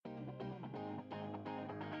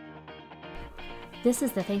This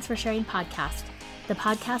is the Thanks for Sharing podcast, the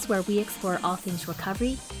podcast where we explore all things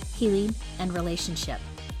recovery, healing, and relationship.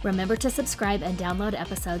 Remember to subscribe and download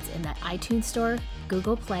episodes in the iTunes Store,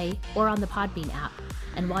 Google Play, or on the Podbean app.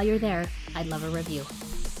 And while you're there, I'd love a review.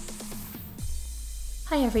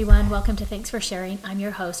 Hi everyone, welcome to Thanks for Sharing. I'm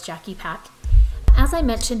your host, Jackie Pack. As I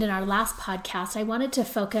mentioned in our last podcast, I wanted to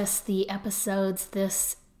focus the episodes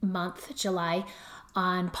this month, July,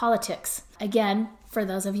 on politics. Again, for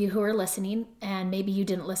those of you who are listening, and maybe you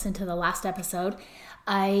didn't listen to the last episode,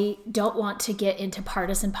 I don't want to get into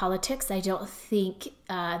partisan politics. I don't think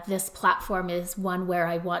this platform is one where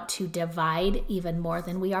I want to divide even more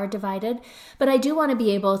than we are divided. But I do want to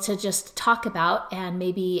be able to just talk about and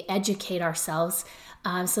maybe educate ourselves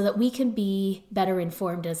so that we can be better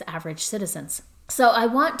informed as average citizens. So I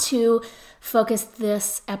want to focus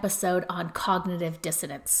this episode on cognitive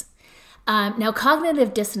dissonance. Now,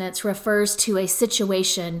 cognitive dissonance refers to a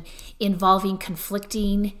situation involving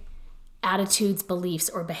conflicting attitudes, beliefs,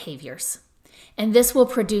 or behaviors. And this will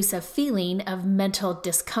produce a feeling of mental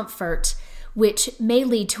discomfort, which may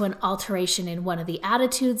lead to an alteration in one of the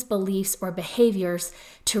attitudes, beliefs, or behaviors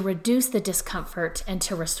to reduce the discomfort and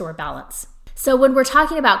to restore balance. So when we're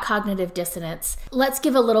talking about cognitive dissonance, let's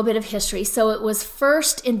give a little bit of history. So it was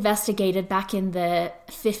first investigated back in the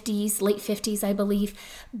 50s, late 50s, I believe,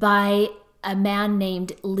 by a man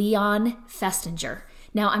named Leon Festinger.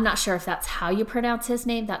 Now, I'm not sure if that's how you pronounce his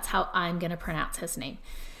name. That's how I'm going to pronounce his name.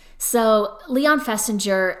 So Leon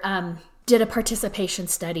Festinger did a participation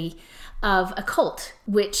study of a cult,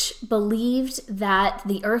 which believed that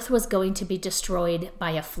the earth was going to be destroyed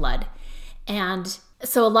by a flood. And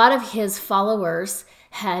so a lot of his followers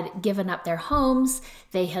had given up their homes,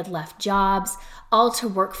 they had left jobs, all to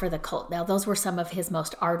work for the cult. Now, those were some of his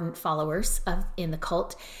most ardent followers in the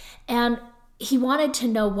cult. And he wanted to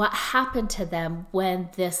know what happened to them when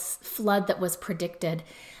this flood that was predicted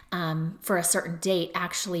for a certain date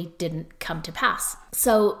actually didn't come to pass.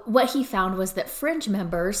 So what he found was that fringe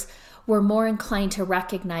members were more inclined to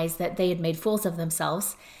recognize that they had made fools of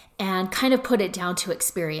themselves and kind of put it down to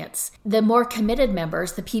experience. The more committed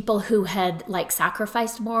members, the people who had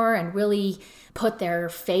sacrificed more and really put their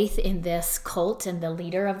faith in this cult and the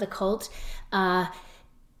leader of the cult,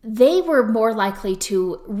 they were more likely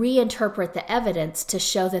to reinterpret the evidence to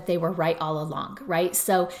show that they were right all along, right?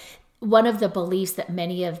 So one of the beliefs that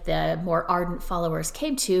many of the more ardent followers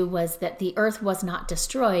came to was that the earth was not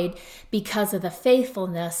destroyed because of the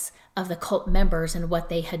faithfulness of the cult members and what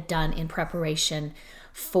they had done in preparation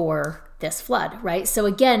for this flood, right? So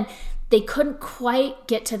again, they couldn't quite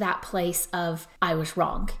get to that place of I was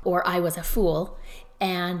wrong or I was a fool,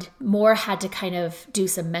 and more had to kind of do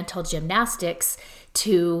some mental gymnastics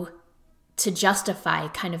to justify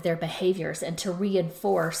kind of their behaviors and to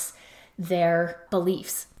reinforce their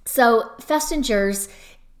beliefs. So Festinger's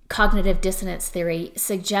cognitive dissonance theory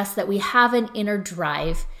suggests that we have an inner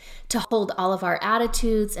drive to hold all of our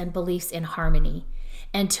attitudes and beliefs in harmony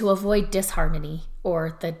and to avoid disharmony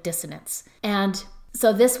or the dissonance. And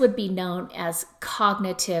so this would be known as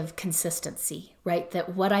cognitive consistency, right?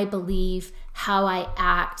 That what I believe, how I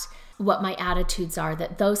act, what my attitudes are,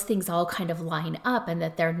 that those things all kind of line up and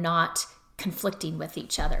that they're not conflicting with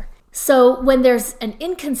each other. So when there's an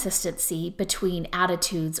inconsistency between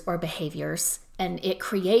attitudes or behaviors, and it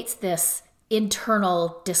creates this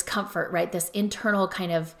internal discomfort, right? This internal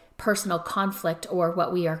kind of personal conflict, or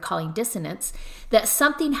what we are calling dissonance, that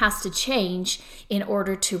something has to change in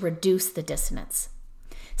order to reduce the dissonance.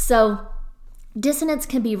 So dissonance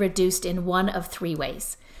can be reduced in one of three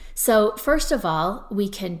ways. So first of all, we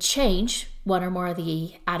can change one or more of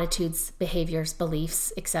the attitudes, behaviors,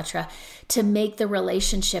 beliefs, etc., to make the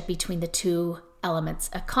relationship between the two elements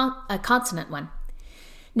a consonant one.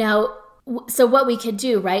 Now, so what we could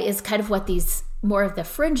do, right, is kind of what these more of the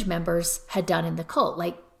fringe members had done in the cult.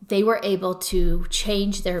 They were able to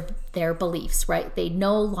change their beliefs, right? They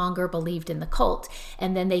no longer believed in the cult,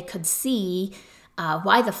 and then they could see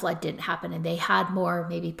why the flood didn't happen, and they had more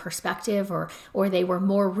maybe perspective, or they were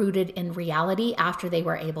more rooted in reality after they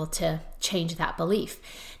were able to change that belief.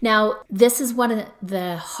 Now, this is one of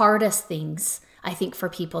the hardest things, I think, for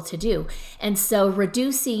people to do. And so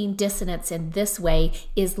reducing dissonance in this way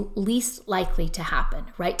is least likely to happen,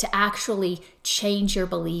 right? To actually change your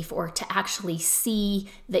belief or to actually see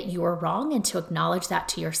that you are wrong and to acknowledge that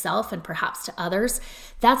to yourself and perhaps to others,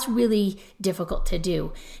 that's really difficult to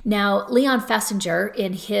do. Now, Leon Festinger,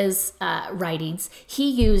 in his writings, he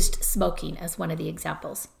used smoking as one of the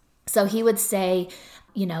examples. So he would say,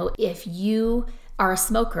 if you are a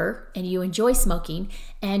smoker and you enjoy smoking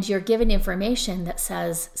and you're given information that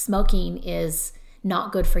says smoking is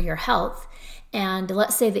not good for your health, And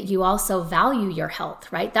let's say that you also value your health,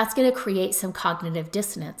 right? That's going to create some cognitive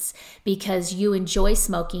dissonance because you enjoy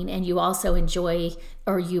smoking and you also enjoy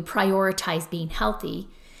or you prioritize being healthy.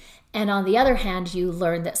 And on the other hand, you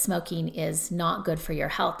learn that smoking is not good for your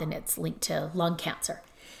health and it's linked to lung cancer.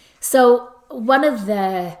 So one of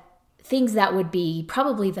the things that would be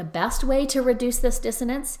probably the best way to reduce this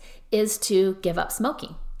dissonance is to give up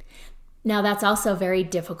smoking. Now, that's also very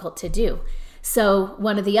difficult to do. So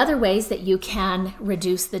one of the other ways that you can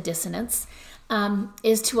reduce the dissonance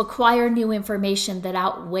is to acquire new information that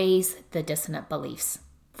outweighs the dissonant beliefs.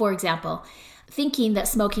 For example, thinking that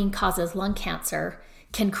smoking causes lung cancer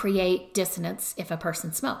can create dissonance if a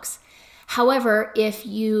person smokes. However, if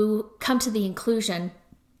you come to the conclusion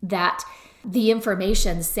that the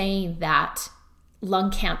information saying that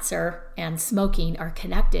lung cancer and smoking are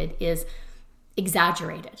connected is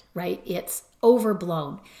exaggerated, right? It's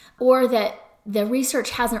overblown, or that the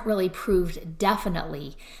research hasn't really proved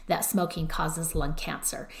definitely that smoking causes lung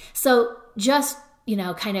cancer. So just,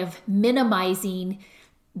 kind of minimizing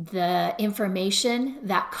the information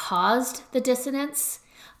that caused the dissonance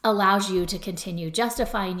allows you to continue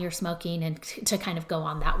justifying your smoking and to kind of go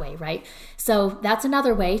on that way, right? So that's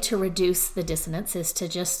another way to reduce the dissonance, is to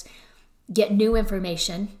just get new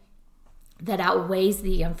information that outweighs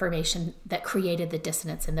the information that created the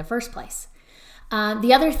dissonance in the first place.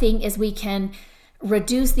 The other thing is we can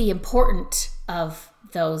reduce the importance of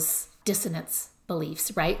those dissonance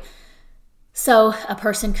beliefs, right? So a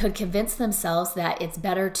person could convince themselves that it's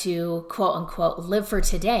better to, quote unquote, live for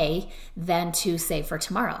today than to save for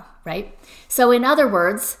tomorrow, right? So in other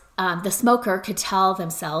words, the smoker could tell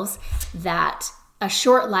themselves that a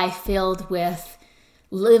short life filled with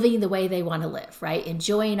living the way they want to live, right?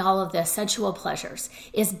 Enjoying all of the sensual pleasures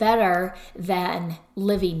is better than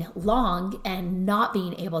living long and not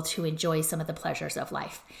being able to enjoy some of the pleasures of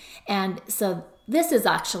life. And so this is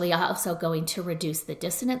actually also going to reduce the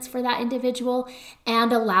dissonance for that individual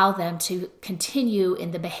and allow them to continue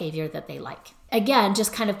in the behavior that they like. Again,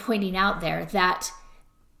 just kind of pointing out there that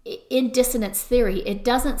in dissonance theory, it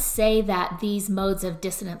doesn't say that these modes of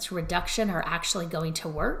dissonance reduction are actually going to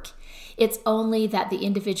work. It's only that the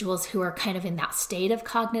individuals who are kind of in that state of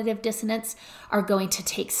cognitive dissonance are going to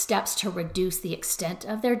take steps to reduce the extent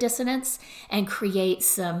of their dissonance and create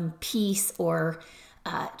some peace or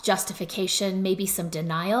justification, maybe some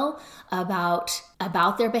denial about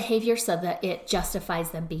their behavior so that it justifies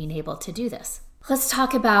them being able to do this. Let's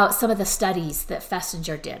talk about some of the studies that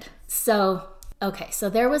Festinger did. So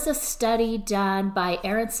there was a study done by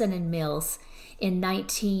Aronson and Mills in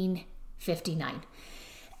 1959.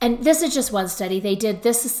 And this is just one study. They did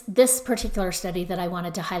this particular study that I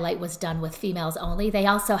wanted to highlight was done with females only. They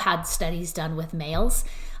also had studies done with males.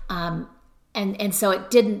 And so it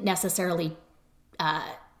didn't necessarily,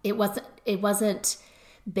 it wasn't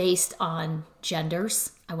based on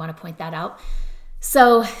genders. I want to point that out.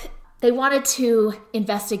 So they wanted to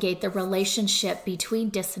investigate the relationship between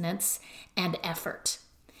dissonance and effort.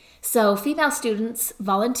 So female students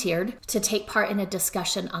volunteered to take part in a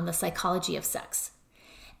discussion on the psychology of sex.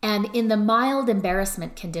 And in the mild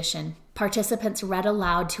embarrassment condition, participants read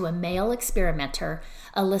aloud to a male experimenter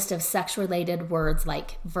a list of sex-related words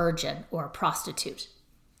like virgin or prostitute.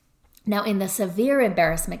 Now, in the severe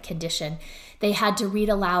embarrassment condition, they had to read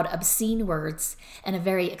aloud obscene words and a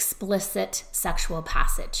very explicit sexual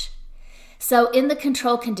passage. So in the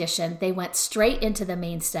control condition, they went straight into the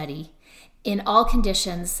main study. In all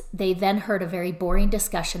conditions, they then heard a very boring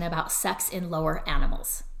discussion about sex in lower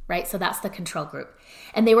animals, right? So that's the control group.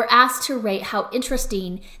 And they were asked to rate how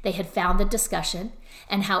interesting they had found the discussion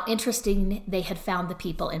and how interesting they had found the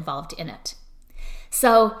people involved in it.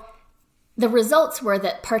 So the results were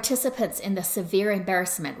that participants in the severe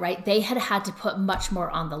embarrassment, right, they had to put much more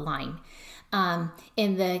on the line. For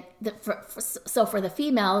the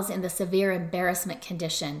females in the severe embarrassment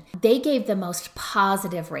condition, they gave the most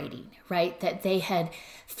positive rating, right? That they had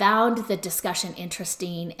found the discussion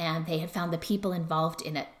interesting and they had found the people involved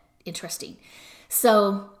in it interesting.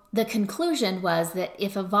 So the conclusion was that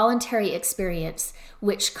if a voluntary experience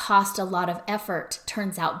which cost a lot of effort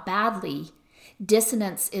turns out badly,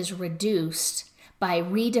 dissonance is reduced by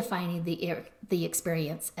redefining the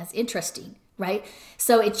experience as interesting, right?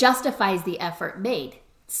 So it justifies the effort made.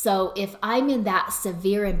 So if I'm in that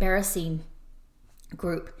severe embarrassing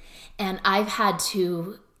group and I've had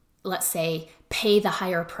to, let's say, pay the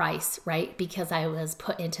higher price, right, because I was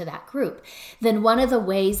put into that group, then one of the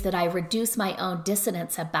ways that I reduce my own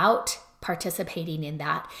dissonance about participating in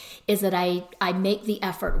that is that I make the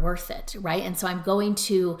effort worth it, right? And so I'm going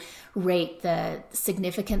to rate the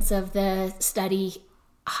significance of the study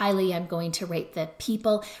highly I'm going to rate the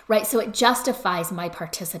people, right? So it justifies my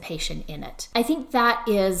participation in it. I think that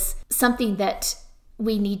is something that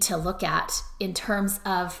we need to look at in terms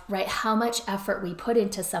of, right, how much effort we put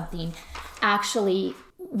into something actually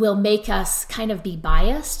will make us kind of be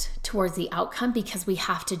biased towards the outcome because we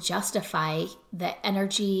have to justify the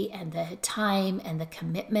energy and the time and the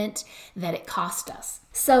commitment that it cost us.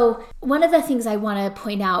 So one of the things I want to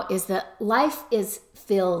point out is that life is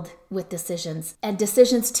filled with decisions, and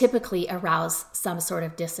decisions typically arouse some sort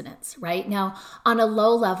of dissonance, right? Now, on a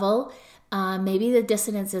low level, maybe the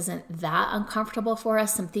dissonance isn't that uncomfortable for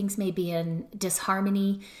us. Some things may be in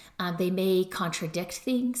disharmony. They may contradict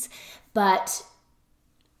things, but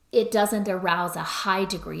it doesn't arouse a high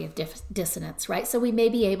degree of dissonance, right? So we may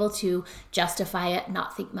be able to justify it,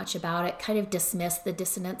 not think much about it, kind of dismiss the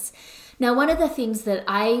dissonance. Now, one of the things that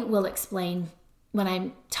I will explain when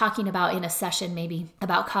I'm talking about in a session, maybe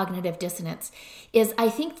about cognitive dissonance, is I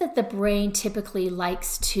think that the brain typically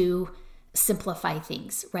likes to simplify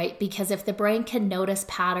things, right? Because if the brain can notice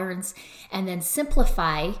patterns and then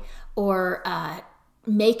simplify or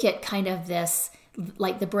make it kind of this,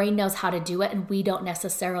 like the brain knows how to do it and we don't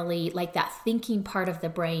necessarily, like that thinking part of the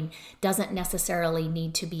brain doesn't necessarily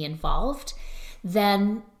need to be involved,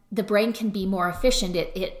 then the brain can be more efficient.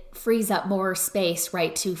 It frees up more space,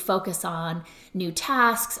 right, to focus on new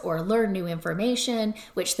tasks or learn new information,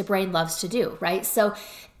 which the brain loves to do, right? So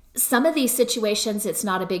some of these situations, it's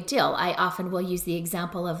not a big deal. I often will use the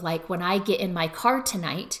example of like when I get in my car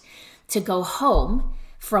tonight to go home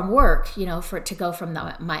from work, to go from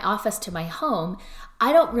my office to my home,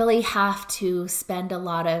 I don't really have to spend a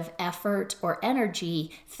lot of effort or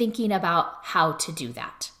energy thinking about how to do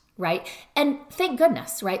that, right? And thank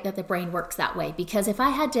goodness, right, that the brain works that way. Because if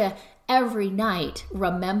I had to every night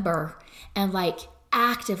remember and like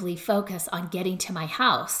actively focus on getting to my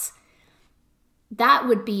house, that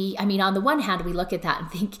would be, on the one hand, we look at that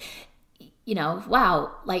and think,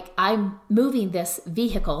 wow, like I'm moving this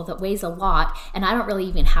vehicle that weighs a lot and I don't really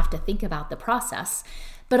even have to think about the process.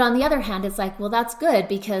 But on the other hand, it's like, well, that's good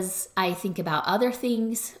because I think about other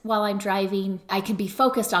things while I'm driving. I can be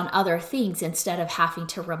focused on other things instead of having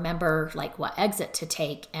to remember like what exit to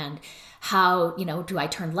take and how, do I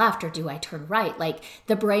turn left or do I turn right? Like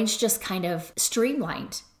the brain's just kind of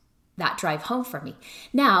streamlined that drive home for me.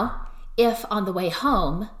 Now, if on the way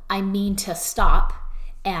home, I mean to stop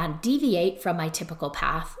and deviate from my typical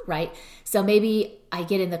path, right? So maybe I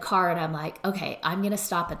get in the car and I'm like, okay, I'm going to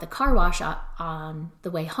stop at the car wash on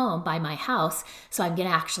the way home by my house. So I'm going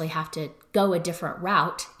to actually have to go a different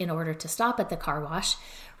route in order to stop at the car wash,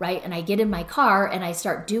 right? And I get in my car and I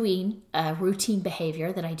start doing a routine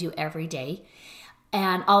behavior that I do every day.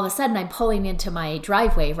 And all of a sudden I'm pulling into my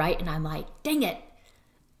driveway, right? And I'm like, dang it,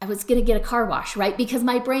 I was going to get a car wash, right? Because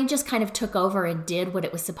my brain just kind of took over and did what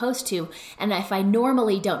it was supposed to. And if I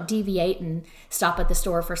normally don't deviate and stop at the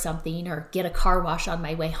store for something or get a car wash on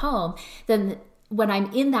my way home, then when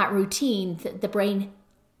I'm in that routine, the brain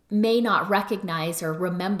may not recognize or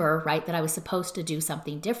remember, right, that I was supposed to do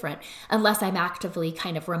something different unless I'm actively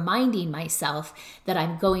kind of reminding myself that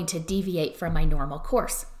I'm going to deviate from my normal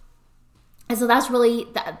course. And so that's really,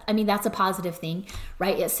 that's a positive thing,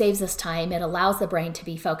 right? It saves us time. It allows the brain to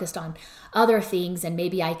be focused on other things. And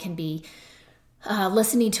maybe I can be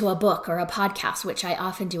listening to a book or a podcast, which I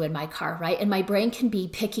often do in my car, right? And my brain can be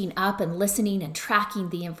picking up and listening and tracking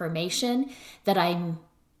the information that I'm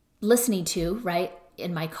listening to, right,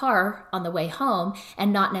 in my car on the way home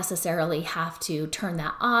and not necessarily have to turn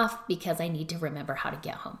that off because I need to remember how to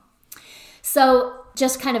get home. So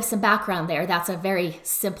just kind of some background there. That's a very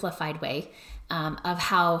simplified way of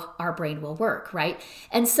how our brain will work, right?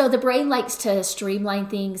 And so the brain likes to streamline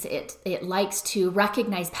things. It likes to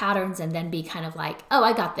recognize patterns and then be kind of like, oh,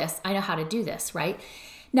 I got this. I know how to do this, right?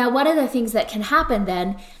 Now, one of the things that can happen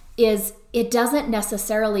then is it doesn't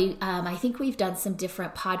necessarily, I think we've done some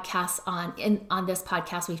different podcasts on this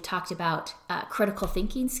podcast. We've talked about critical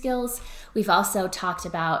thinking skills. We've also talked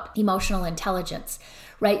about emotional intelligence,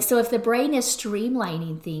 right? So if the brain is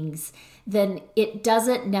streamlining things, then it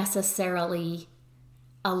doesn't necessarily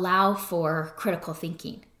allow for critical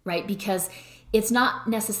thinking, right? Because it's not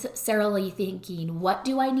necessarily thinking, what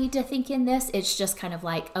do I need to think in this? It's just kind of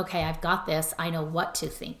like, okay, I've got this. I know what to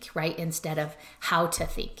think, right? Instead of how to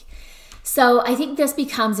think. So I think this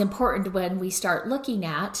becomes important when we start looking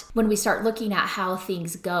at how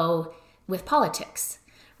things go with politics,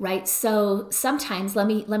 right? So sometimes, let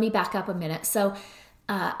me back up a minute. So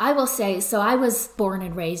I will say, so I was born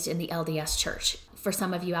and raised in the LDS church. for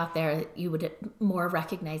some of you out there, you would more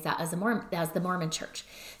recognize that as the Mormon church.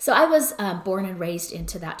 So I was born and raised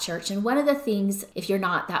into that church. And one of the things, if you're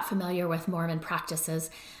not that familiar with Mormon practices,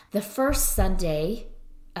 the first Sunday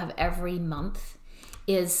of every month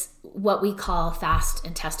is what we call fast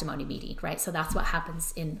and testimony meeting, right? So that's what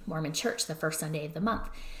happens in Mormon church, the first Sunday of the month.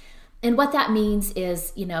 And what that means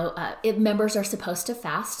is, members are supposed to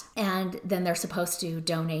fast, and then they're supposed to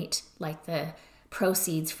donate like the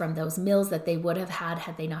proceeds from those meals that they would have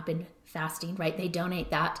had they not been fasting, right? They donate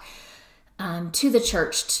that to the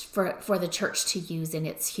church for the church to use in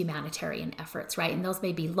its humanitarian efforts, right? And those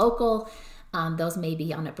may be local, those may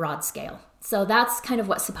be on a broad scale. So that's kind of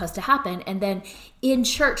what's supposed to happen. And then in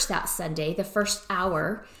church that Sunday, the first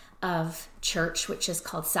hour of church, which is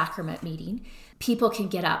called sacrament meeting, people can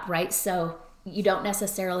get up, right? So you don't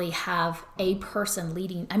necessarily have a person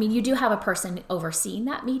leading. I mean, you do have a person overseeing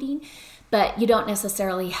that meeting, but you don't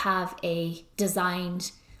necessarily have a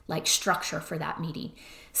designed like structure for that meeting.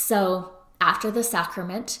 So after the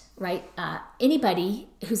sacrament, right, anybody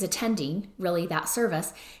who's attending really that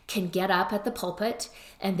service can get up at the pulpit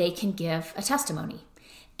and they can give a testimony.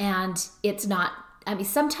 And it's not,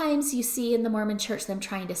 sometimes you see in the Mormon church them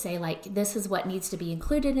trying to say like, this is what needs to be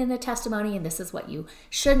included in a testimony and this is what you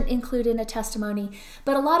shouldn't include in a testimony.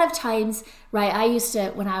 But a lot of times, right, I used to,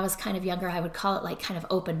 when I was kind of younger, I would call it like kind of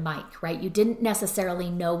open mic, right? You didn't necessarily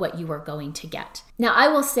know what you were going to get. Now, I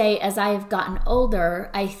will say as I've gotten older,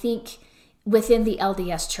 I think within the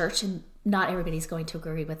LDS church, and not everybody's going to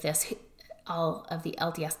agree with this, all of the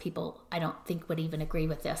LDS people I don't think would even agree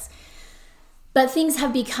with this, but things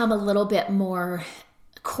have become a little bit more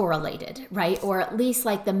correlated, right? Or at least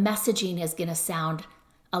like the messaging is going to sound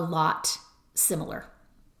a lot similar.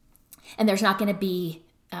 And there's not going to be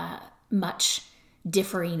much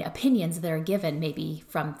differing opinions that are given maybe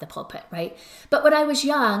from the pulpit, right? But when I was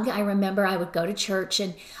young, I remember I would go to church,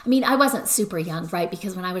 and I wasn't super young, right?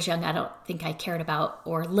 Because when I was young, I don't think I cared about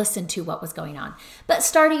or listened to what was going on. But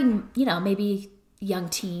starting, maybe young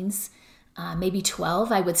teens, maybe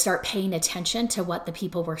 12, I would start paying attention to what the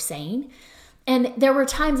people were saying. And there were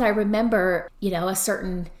times I remember, a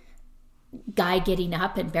certain guy getting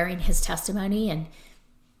up and bearing his testimony, and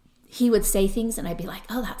he would say things and I'd be like,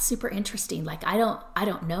 oh, that's super interesting. Like, I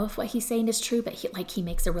don't know if what he's saying is true, but he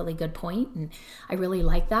makes a really good point, and I really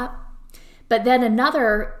like that. But then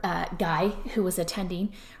another guy who was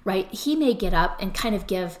attending, right, he may get up and kind of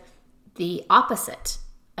give the opposite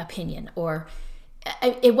opinion, or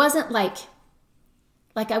it wasn't like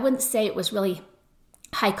I wouldn't say it was really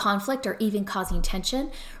high conflict or even causing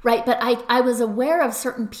tension, right? But I was aware of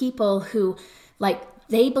certain people who like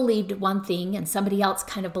they believed one thing and somebody else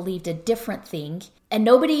kind of believed a different thing. And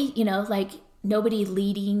nobody, nobody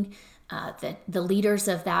leading the leaders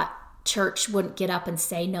of that church wouldn't get up and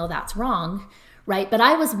say, no, that's wrong, right? But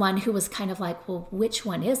I was one who was kind of like, well, which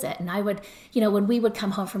one is it? And I would, when we would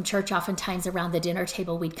come home from church, oftentimes around the dinner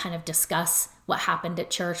table, we'd kind of discuss what happened at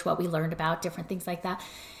church, what we learned about, different things like that.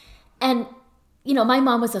 And, my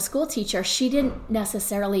mom was a school teacher. She didn't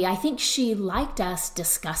necessarily, I think she liked us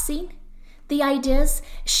discussing the ideas.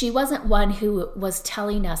 She wasn't one who was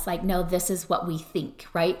telling us like, no, this is what we think,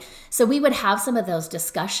 right? So we would have some of those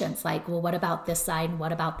discussions like, well, what about this side and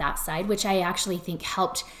what about that side, which I actually think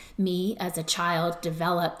helped me as a child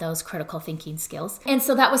develop those critical thinking skills. And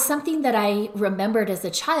so that was something that I remembered as a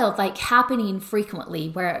child, like happening frequently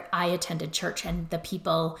where I attended church and the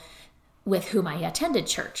people with whom I attended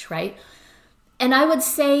church, right? And I would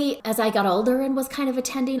say as I got older and was kind of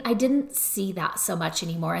attending, I didn't see that so much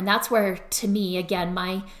anymore. And that's where, to me, again,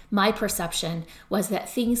 my perception was that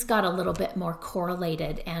things got a little bit more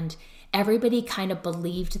correlated and everybody kind of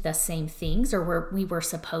believed the same things, or we were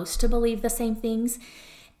supposed to believe the same things.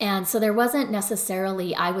 And so there wasn't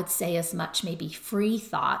necessarily, I would say, as much maybe free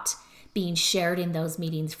thought being shared in those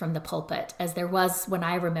meetings from the pulpit as there was when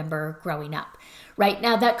I remember growing up. Right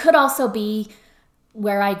now, that could also be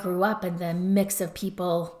where I grew up and the mix of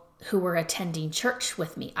people who were attending church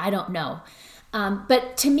with me. I don't know.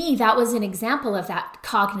 But to me, that was an example of that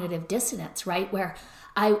cognitive dissonance, right? Where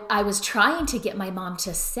I was trying to get my mom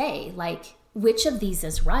to say, like, which of these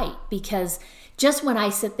is right? Because just when I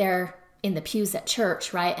sit there in the pews at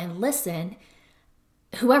church, right, and listen,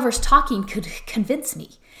 whoever's talking could convince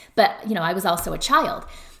me. But, I was also a child.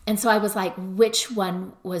 And so I was like, which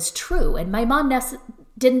one was true? And my mom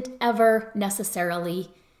didn't ever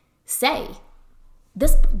necessarily say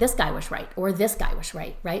this guy was right or this guy was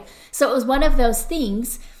right? So it was one of those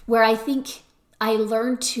things where I think I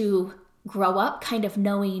learned to grow up kind of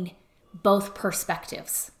knowing both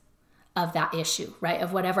perspectives of that issue, right?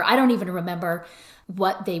 Of whatever. I don't even remember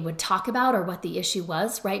what they would talk about or what the issue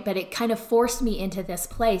was, right? But it kind of forced me into this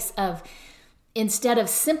place of, instead of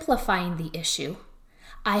simplifying the issue,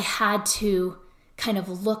 I had to kind of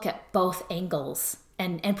look at both angles.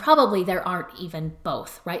 And probably there aren't even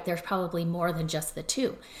both, right? There's probably more than just the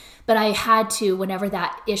two. But I had to, whenever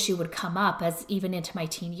that issue would come up, as even into my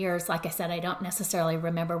teen years, like I said, I don't necessarily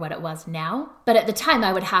remember what it was now. But at the time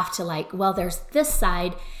I would have to well, there's this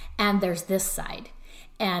side and there's this side.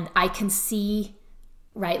 And I can see,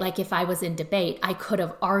 right? Like if I was in debate, I could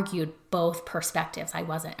have argued both perspectives. I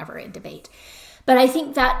wasn't ever in debate. But I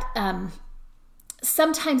think that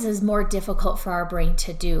sometimes is more difficult for our brain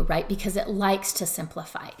to do, right? Because it likes to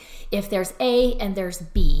simplify. If there's A and there's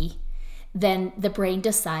B, then the brain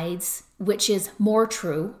decides which is more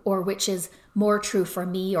true, or which is more true for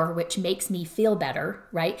me, or which makes me feel better,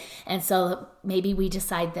 right? And so maybe we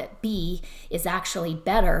decide that B is actually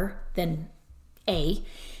better than A.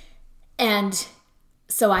 And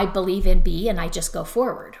so I believe in B and I just go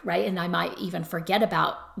forward, right? And I might even forget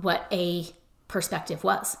about what A perspective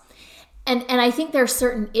was. And I think there are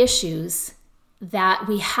certain issues that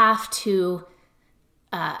we have to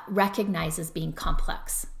recognize as being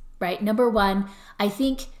complex, right? Number one, I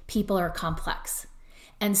think people are complex.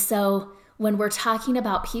 And so when we're talking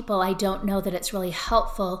about people, I don't know that it's really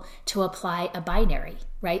helpful to apply a binary,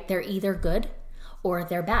 right? They're either good or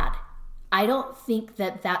they're bad. I don't think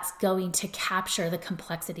that that's going to capture the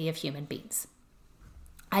complexity of human beings.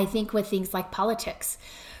 I think with things like politics,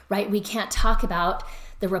 right? We can't talk about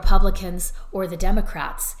the Republicans or the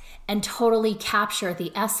Democrats and totally capture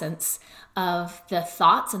the essence of the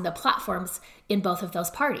thoughts and the platforms in both of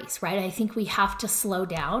those parties, right? I think we have to slow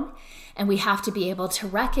down and we have to be able to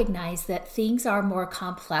recognize that things are more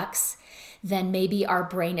complex than maybe our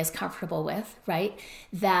brain is comfortable with, right?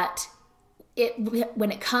 That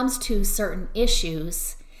when it comes to certain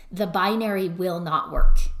issues, the binary will not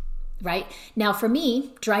work, right? Now, for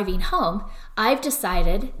me, driving home, I've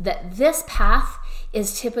decided that this path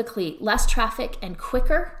is typically less traffic and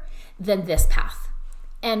quicker than this path.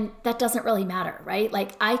 And that doesn't really matter, right?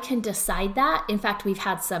 Like I can decide that. In fact, we've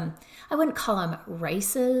had some, I wouldn't call them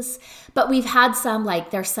races, but we've had some,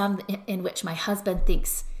 there's some in which my husband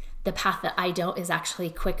thinks the path that I don't is actually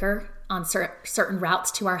quicker on certain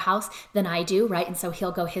routes to our house than I do, right? And so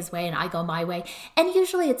he'll go his way and I go my way. And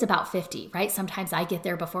usually it's about 50, right? Sometimes I get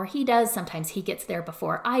there before he does. Sometimes he gets there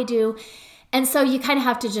before I do. And so you kind of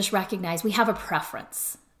have to just recognize we have a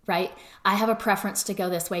preference, right? I have a preference to go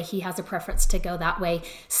this way. He has a preference to go that way.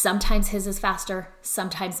 Sometimes his is faster.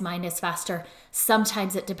 Sometimes mine is faster.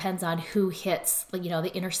 Sometimes it depends on who hits,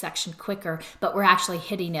 the intersection quicker, but we're actually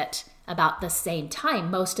hitting it about the same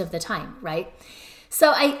time most of the time, right?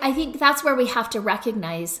 So I think that's where we have to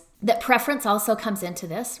recognize that preference also comes into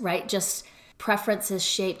this, right? Just preference is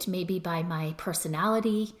shaped maybe by my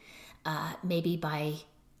personality, maybe by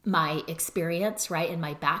my experience, right, and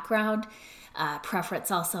my background.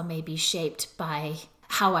 Preference also may be shaped by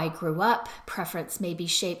how I grew up. Preference may be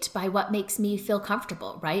shaped by what makes me feel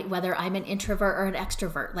comfortable, right? Whether I'm an introvert or an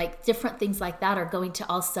extrovert, different things like that are going to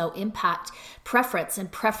also impact preference, and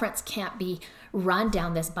preference can't be run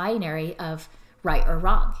down this binary of right or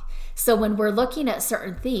wrong. So when we're looking at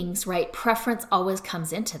certain things, right, preference always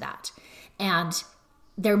comes into that. And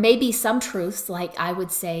there may be some truths, like I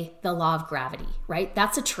would say the law of gravity, right?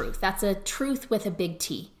 That's a truth. That's a truth with a big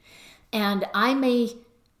T. And I may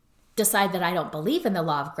decide that I don't believe in the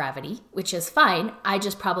law of gravity, which is fine. I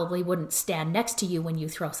just probably wouldn't stand next to you when you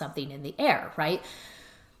throw something in the air, right?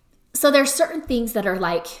 So there's certain things that are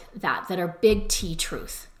like that are big T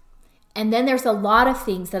truth. And then there's a lot of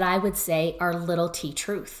things that I would say are little t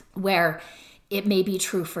truth, where it may be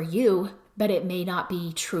true for you, but it may not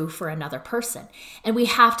be true for another person. And we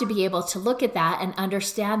have to be able to look at that and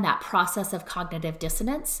understand that process of cognitive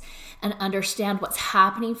dissonance and understand what's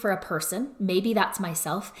happening for a person. Maybe that's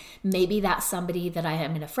myself. Maybe that's somebody that I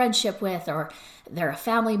am in a friendship with, or they're a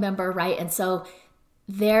family member, right? And so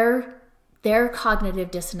their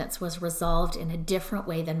cognitive dissonance was resolved in a different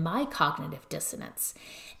way than my cognitive dissonance.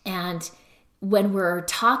 And when we're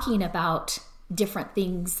talking about different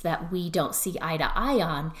things that we don't see eye to eye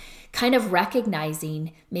on, kind of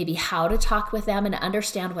recognizing maybe how to talk with them and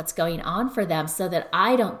understand what's going on for them so that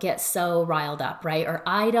I don't get so riled up, right? Or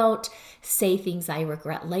I don't say things I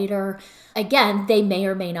regret later. Again, they may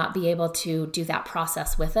or may not be able to do that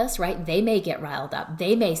process with us, right? They may get riled up.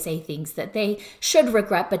 They may say things that they should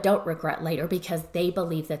regret but don't regret later because they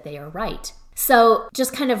believe that they are right. So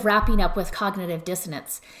just kind of wrapping up with cognitive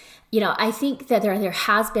dissonance, I think that there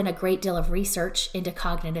has been a great deal of research into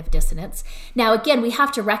cognitive dissonance. Now, again, we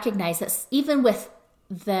have to recognize that even with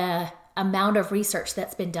the amount of research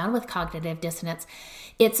that's been done with cognitive dissonance,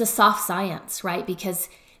 it's a soft science, right? Because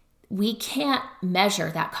we can't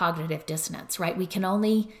measure that cognitive dissonance, right? We can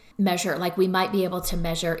only measure, like we might be able to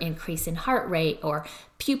measure increase in heart rate or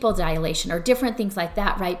pupil dilation or different things like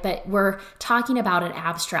that, right? But we're talking about an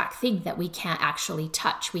abstract thing that we can't actually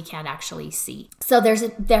touch, we can't actually see. So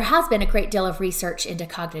there has been a great deal of research into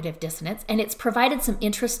cognitive dissonance, and it's provided some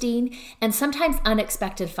interesting and sometimes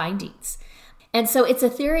unexpected findings. And so it's a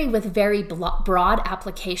theory with very broad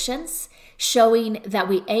applications, showing that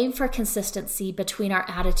we aim for consistency between our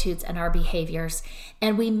attitudes and our behaviors,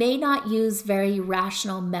 and we may not use very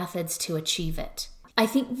rational methods to achieve it. I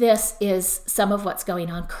think this is some of what's going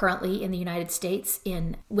on currently in the United States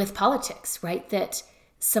with politics, right? That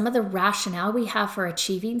some of the rationale we have for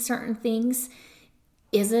achieving certain things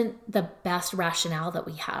isn't the best rationale that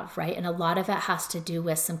we have, right? And a lot of it has to do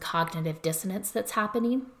with some cognitive dissonance that's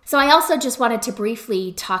happening. So I also just wanted to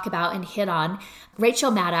briefly talk about and hit on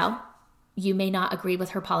Rachel Maddow. You may not agree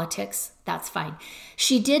with her politics. That's fine.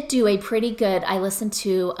 She did do a pretty good, I listened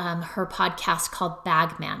to her podcast called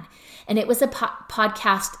Bagman. And it was a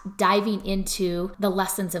podcast diving into the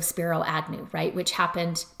lessons of Spiro Agnew, right? Which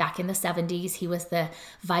happened back in the 70s. He was the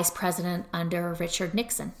vice president under Richard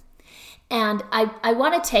Nixon. And I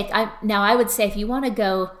want to now I would say if you want to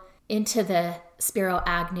go into the Spiro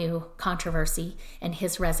Agnew controversy and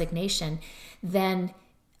his resignation, then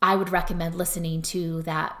I would recommend listening to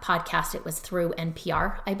that podcast. It was through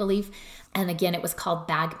NPR, I believe. And again, it was called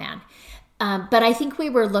Bagman. But I think we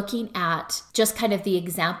were looking at just kind of the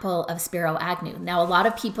example of Spiro Agnew. Now, a lot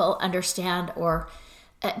of people understand, or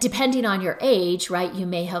depending on your age, right, you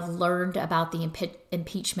may have learned about the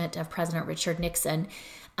impeachment of President Richard Nixon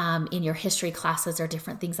in your history classes or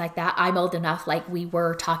different things like that. I'm old enough, like we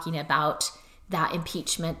were talking about that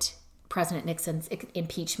impeachment, President Nixon's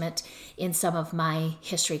impeachment, in some of my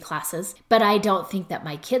history classes. But I don't think that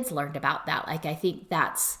my kids learned about that. Like, I think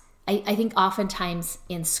I think oftentimes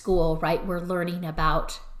in school, right, we're learning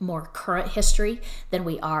about more current history than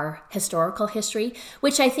we are historical history,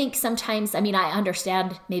 which I think sometimes, I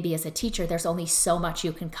understand maybe as a teacher, there's only so much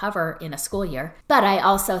you can cover in a school year. But I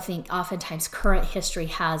also think oftentimes current history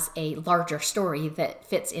has a larger story that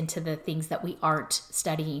fits into the things that we aren't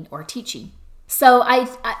studying or teaching. So I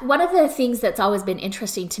one of the things that's always been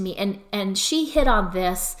interesting to me, and she hit on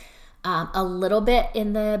this a little bit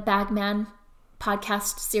in the Bagman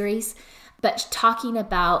podcast series, but talking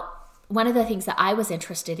about one of the things that I was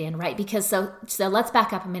interested in, right? Because so let's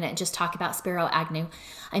back up a minute and just talk about Spiro Agnew.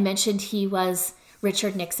 I mentioned he was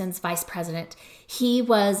Richard Nixon's vice president. He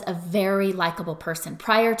was a very likable person.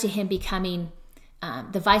 Prior to him becoming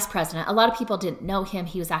the vice president, a lot of people didn't know him.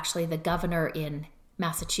 He was actually the governor in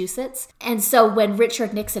Massachusetts. And so when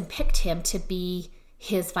Richard Nixon picked him to be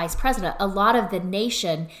his vice president, a lot of the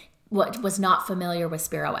nation was not familiar with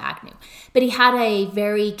Spiro Agnew. But he had a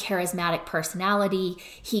very charismatic personality.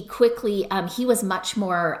 He quickly, he was much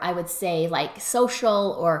more, I would say, like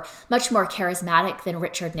social or much more charismatic than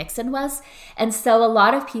Richard Nixon was. And so a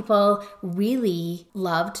lot of people really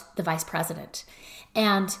loved the vice president.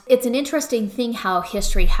 And it's an interesting thing how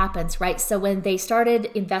history happens, right? So when they started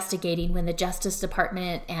investigating, when the Justice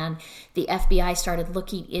Department and the FBI started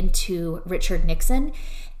looking into Richard Nixon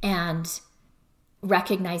and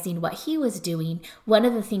recognizing what he was doing, one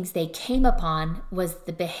of the things they came upon was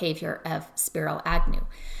the behavior of Spiro Agnew,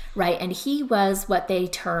 right? And he was what they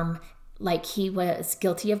term, like, he was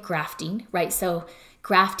guilty of grafting, right? So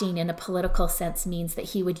grafting in a political sense means that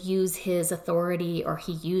he would use his authority or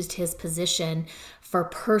he used his position for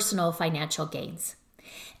personal financial gains.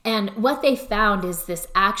 And what they found is this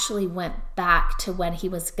actually went back to when he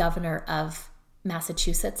was governor of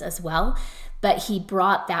Massachusetts as well, but he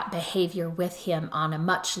brought that behavior with him on a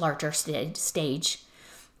much larger stage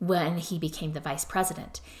when he became the vice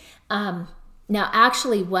president. Now,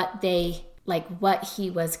 actually, what he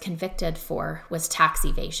was convicted for was tax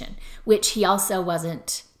evasion, which he also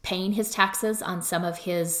wasn't paying his taxes on some of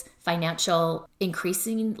his financial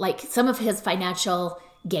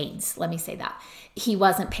gains. Let me say that. He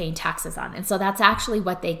wasn't paying taxes on. And so that's actually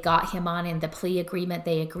what they got him on in the plea agreement.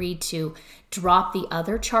 They agreed to drop the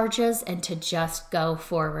other charges and to just go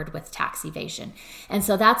forward with tax evasion. And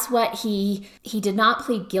so that's what he did not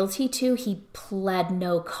plead guilty to. He pled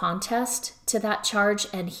no contest to that charge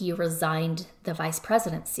and he resigned the vice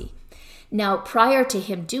presidency. Now, prior to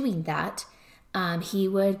him doing that, He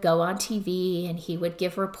would go on TV and he would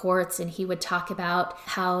give reports and he would talk about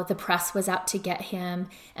how the press was out to get him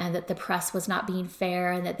and that the press was not being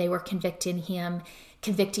fair and that they were convicting him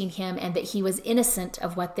and that he was innocent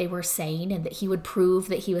of what they were saying and that he would prove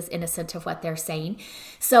that he was innocent of what they're saying.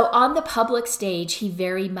 So on the public stage, he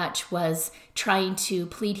very much was trying to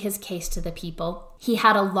plead his case to the people. He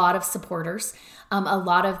had a lot of supporters. A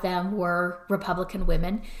lot of them were Republican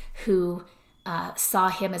women who saw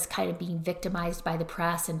him as kind of being victimized by the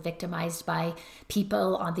press and victimized by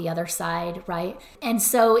people on the other side, right? And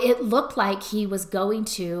so it looked like he was going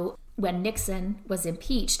to, when Nixon was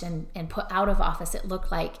impeached and put out of office, it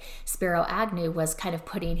looked like Spiro Agnew was kind of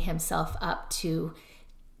putting himself up to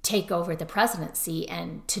take over the presidency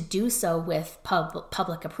and to do so with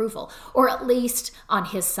public approval, or at least on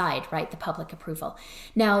his side, right, the public approval.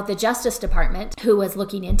 Now, the Justice Department, who was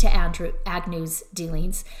looking into Agnew's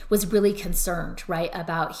dealings, was really concerned, right,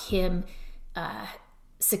 about him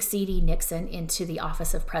succeeding Nixon into the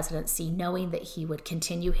office of presidency, knowing that he would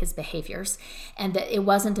continue his behaviors and that it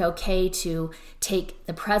wasn't okay to take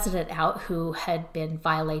the president out who had been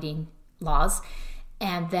violating laws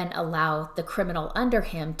and then allow the criminal under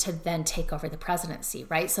him to then take over the presidency,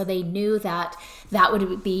 right? So they knew that that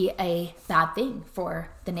would be a bad thing for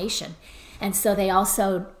the nation. And so they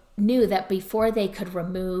also knew that before they could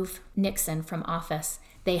remove Nixon from office,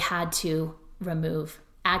 they had to remove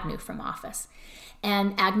Agnew from office.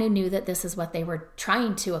 And Agnew knew that this is what they were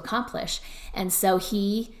trying to accomplish. And so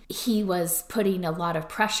he was putting a lot of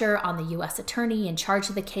pressure on the U.S. attorney in charge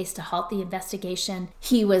of the case to halt the investigation.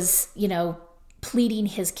 He was, pleading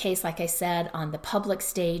his case, like I said, on the public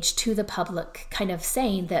stage to the public, kind of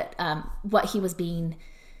saying that what he was being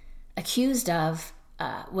accused of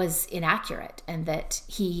was inaccurate and that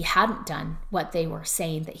he hadn't done what they were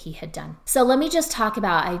saying that he had done. So let me just talk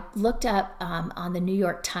about, I looked up on the New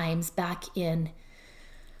York Times back in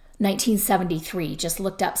 1973, just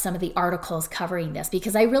looked up some of the articles covering this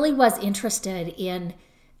because I really was interested in,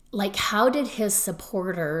 like, how did his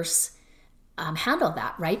supporters handle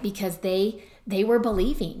that, right? Because they were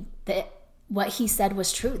believing that what he said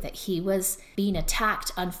was true, that he was being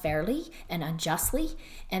attacked unfairly and unjustly,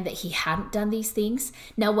 and that he hadn't done these things.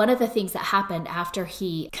 Now, one of the things that happened after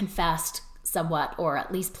he confessed somewhat, or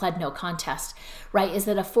at least pled no contest, right, is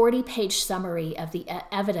that a 40-page summary of the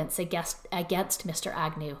evidence against Mr.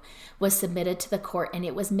 Agnew was submitted to the court, and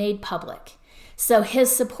it was made public. So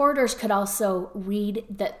his supporters could also read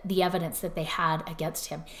the evidence that they had against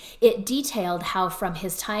him. It detailed how from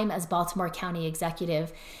his time as Baltimore County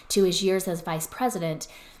executive to his years as vice president,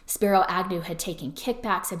 Spiro Agnew had taken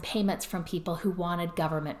kickbacks and payments from people who wanted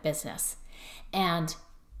government business. And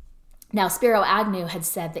now Spiro Agnew had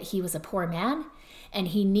said that he was a poor man and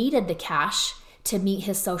he needed the cash to meet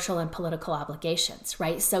his social and political obligations,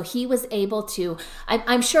 right? So he was able to,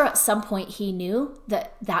 I'm sure at some point he knew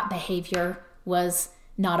that behavior was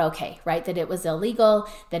not okay, right? That it was illegal,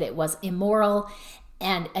 that it was immoral.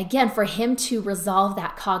 And again, for him to resolve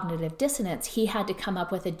that cognitive dissonance, he had to come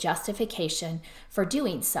up with a justification for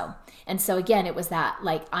doing so. And so again, it was that,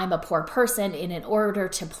 like, I'm a poor person, and in order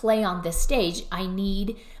to play on this stage, I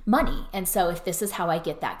need money. And so if this is how I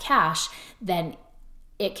get that cash, then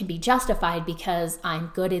it can be justified because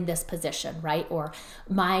I'm good in this position, right? Or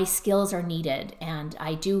my skills are needed and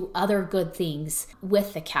I do other good things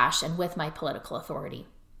with the cash and with my political authority.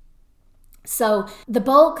 So the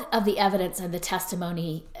bulk of the evidence and the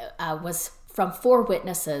testimony was from 4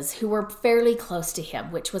 witnesses who were fairly close to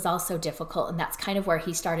him, which was also difficult. And that's kind of where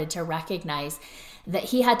he started to recognize that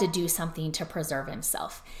he had to do something to preserve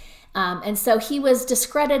himself. And so he was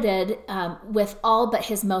discredited with all but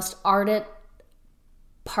his most ardent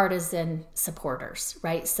partisan supporters,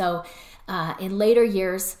 right? So in later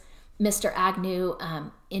years, Mr. Agnew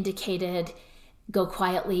indicated go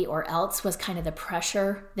quietly or else was kind of the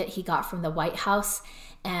pressure that he got from the White House.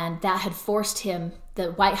 And that had forced him,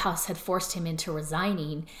 the White House had forced him into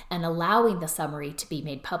resigning and allowing the summary to be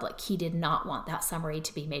made public. He did not want that summary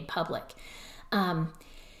to be made public.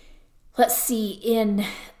 Let's see, in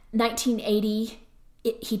 1980,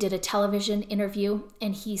 he did a television interview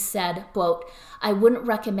and he said, quote, "I wouldn't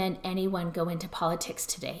recommend anyone go into politics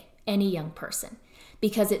today, any young person,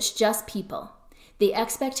 because it's just people. The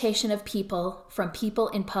expectation of people from people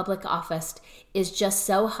in public office is just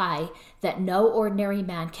so high that no ordinary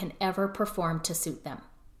man can ever perform to suit them."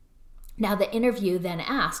 Now, the interview then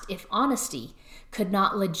asked if honesty could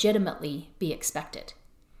not legitimately be expected.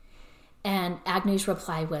 And Agnew's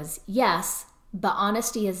reply was yes, but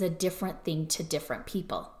honesty is a different thing to different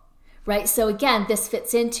people, right? So again, this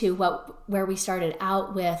fits into where we started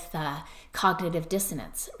out with cognitive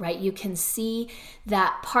dissonance, right? You can see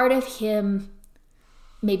that part of him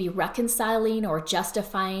maybe reconciling or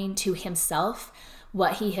justifying to himself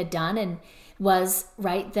what he had done, and was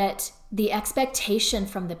right that the expectation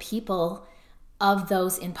from the people of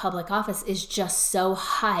those in public office is just so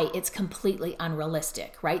high, it's completely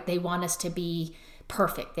unrealistic, right? They want us to be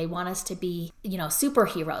perfect. They want us to be,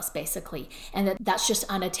 superheroes, basically. And that's just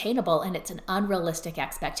unattainable, and it's an unrealistic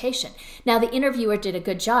expectation. Now, the interviewer did a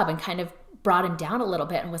good job and kind of brought him down a little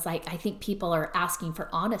bit and was like, I think people are asking for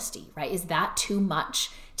honesty, right? Is that too much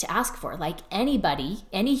to ask for? Like anybody,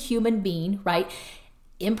 any human being, right?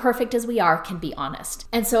 Imperfect as we are, can be honest.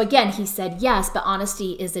 And so again, he said, yes, but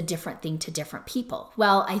honesty is a different thing to different people.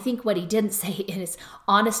 Well, I think what he didn't say is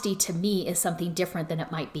honesty to me is something different than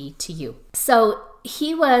it might be to you. So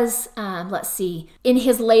he was, in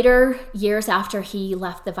his later years after he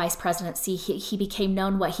left the vice presidency, he became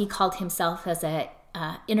known what he called himself as a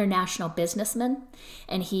international businessman,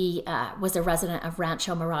 and he was a resident of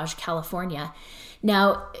Rancho Mirage, California.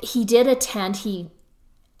 Now, he did attend,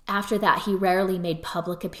 after that, he rarely made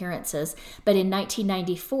public appearances, but in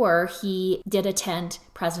 1994, he did attend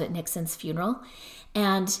President Nixon's funeral,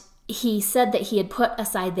 and he said that he had put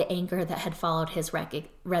aside the anger that had followed his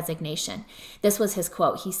resignation. This was his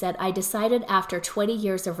quote. He said, "I decided after 20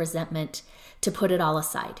 years of resentment to put it all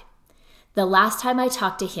aside. The last time I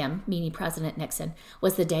talked to him," meaning President Nixon,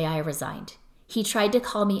 "was the day I resigned. He tried to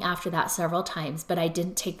call me after that several times, but I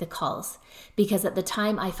didn't take the calls because at the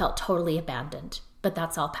time I felt totally abandoned. But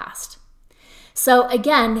that's all past." So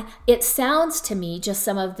again, it sounds to me, just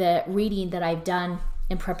some of the reading that I've done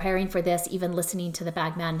in preparing for this, even listening to the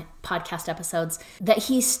Bagman podcast episodes, that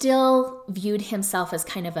he still viewed himself as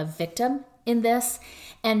kind of a victim in this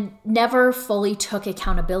and never fully took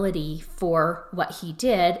accountability for what he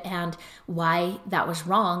did and why that was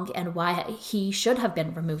wrong and why he should have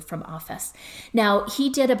been removed from office. Now, he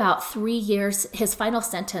did about 3 years. His final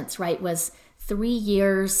sentence, right, was 3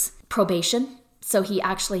 years probation. So he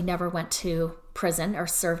actually never went to prison or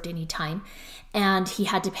served any time. And he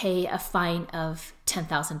had to pay a fine of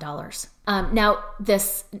 $10,000. Now,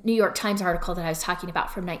 this New York Times article that I was talking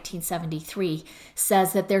about from 1973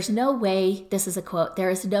 says that there's no way, this is a quote, "there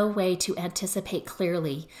is no way to anticipate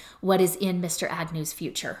clearly what is in Mr. Agnew's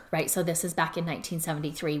future," right? So this is back in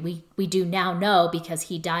 1973. We do now know because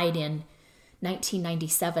he died in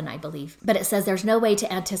 1997, I believe. But it says there's no way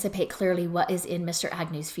to anticipate clearly what is in Mr.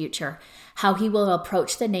 Agnew's future, how he will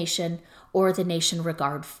approach the nation or the nation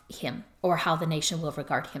regard him, or how the nation will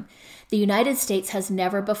regard him. The United States has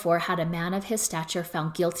never before had a man of his stature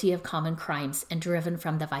found guilty of common crimes and driven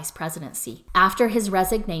from the vice presidency. After his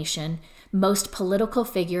resignation, most political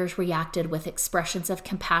figures reacted with expressions of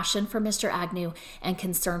compassion for Mr. Agnew and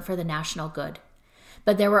concern for the national good.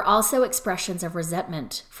 But there were also expressions of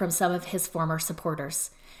resentment from some of his former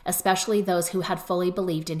supporters, especially those who had fully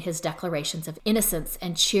believed in his declarations of innocence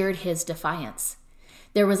and cheered his defiance.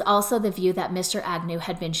 There was also the view that Mr. Agnew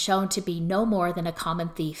had been shown to be no more than a common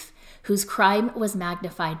thief, whose crime was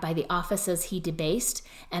magnified by the offices he debased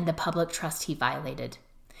and the public trust he violated.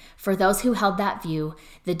 For those who held that view,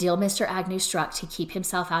 the deal Mr. Agnew struck to keep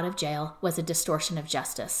himself out of jail was a distortion of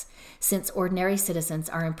justice, since ordinary citizens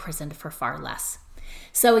are imprisoned for far less.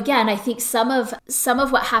 So again, I think some of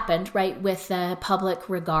what happened, right, with the public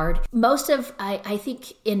regard, most of, I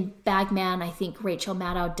think in Bagman, I think Rachel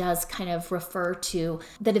Maddow does kind of refer to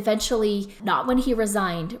that eventually, not when he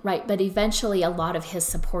resigned, right, but eventually a lot of his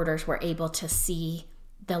supporters were able to see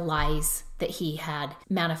the lies that he had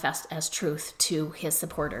manifest as truth to his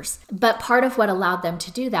supporters. But part of what allowed them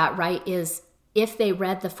to do that, right, is if they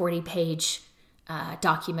read the 40-page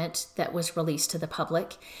document that was released to the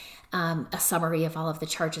public, a summary of all of the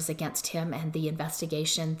charges against him and the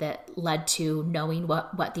investigation that led to knowing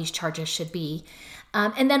what these charges should be.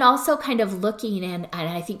 And then also kind of looking and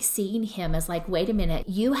I think seeing him as like, wait a minute,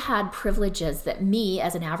 you had privileges that me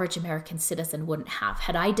as an average American citizen wouldn't have.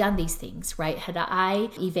 Had I done these things, right? Had I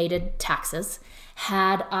evaded taxes,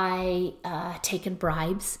 had I taken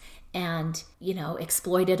bribes and,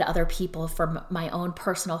 exploited other people for my own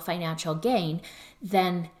personal financial gain,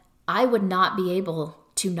 then I would not be able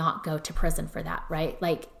to not go to prison for that, right?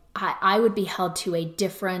 Like I would be held to a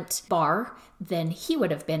different bar than he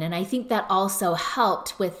would have been. And I think that also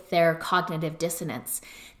helped with their cognitive dissonance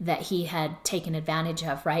that he had taken advantage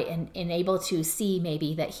of, right? And able to see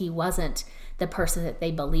maybe that he wasn't the person that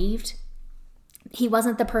they believed. He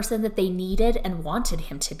wasn't the person that they needed and wanted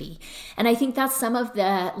him to be. And I think that's some of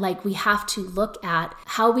the, we have to look at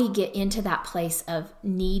how we get into that place of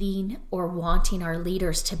needing or wanting our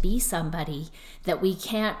leaders to be somebody that we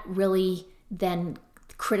can't really then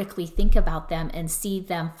critically think about them and see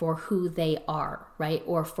them for who they are, right?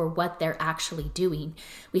 Or for what they're actually doing.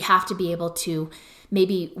 We have to be able to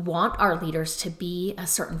maybe want our leaders to be a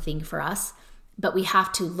certain thing for us, but we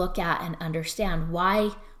have to look at and understand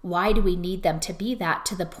why do we need them to be that,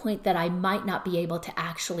 to the point that I might not be able to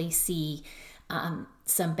actually see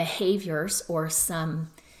some behaviors or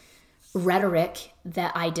some rhetoric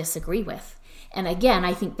that I disagree with. And again,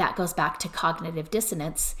 I think that goes back to cognitive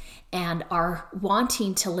dissonance and our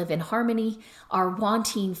wanting to live in harmony, our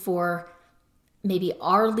wanting for maybe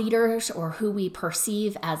our leaders or who we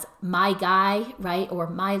perceive as my guy, right, or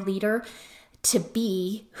my leader, to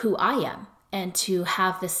be who I am and to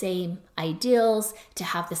have the same ideals, to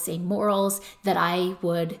have the same morals that I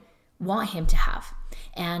would want him to have.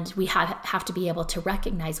 And we have to be able to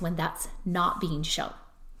recognize when that's not being shown.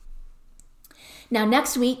 Now,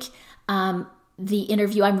 next week, the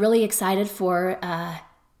interview, I'm really excited for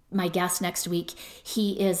my guest next week.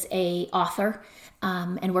 He is an author,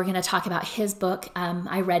 and we're going to talk about his book.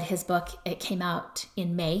 I read his book. It came out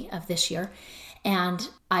in May of this year. And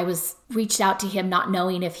I reached out to him not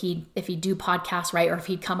knowing if he'd do podcasts, right, or if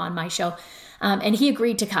he'd come on my show. And he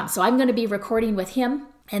agreed to come. So I'm going to be recording with him,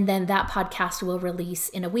 and then that podcast will release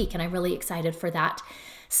in a week. And I'm really excited for that.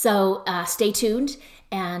 So stay tuned.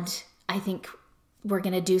 And I think we're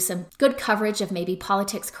going to do some good coverage of maybe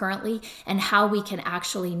politics currently and how we can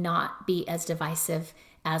actually not be as divisive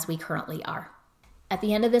as we currently are. At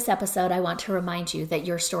the end of this episode, I want to remind you that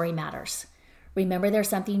your story matters. Remember, there's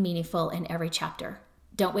something meaningful in every chapter.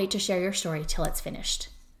 Don't wait to share your story till it's finished.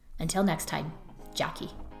 Until next time,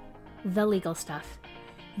 Jackie. The Legal Stuff.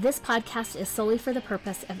 This podcast is solely for the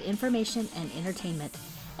purpose of information and entertainment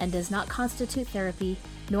and does not constitute therapy,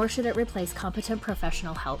 nor should it replace competent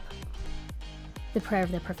professional help. The Prayer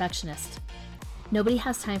of the Perfectionist. Nobody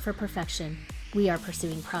has time for perfection. We are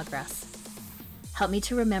pursuing progress. Help me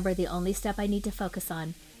to remember the only step I need to focus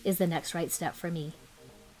on is the next right step for me.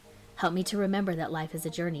 Help me to remember that life is a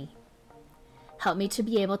journey. Help me to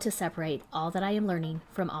be able to separate all that I am learning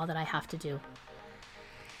from all that I have to do.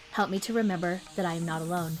 Help me to remember that I am not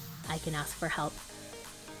alone. I can ask for help.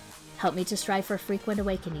 Help me to strive for frequent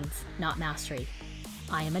awakenings, not mastery.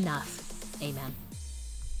 I am enough. Amen.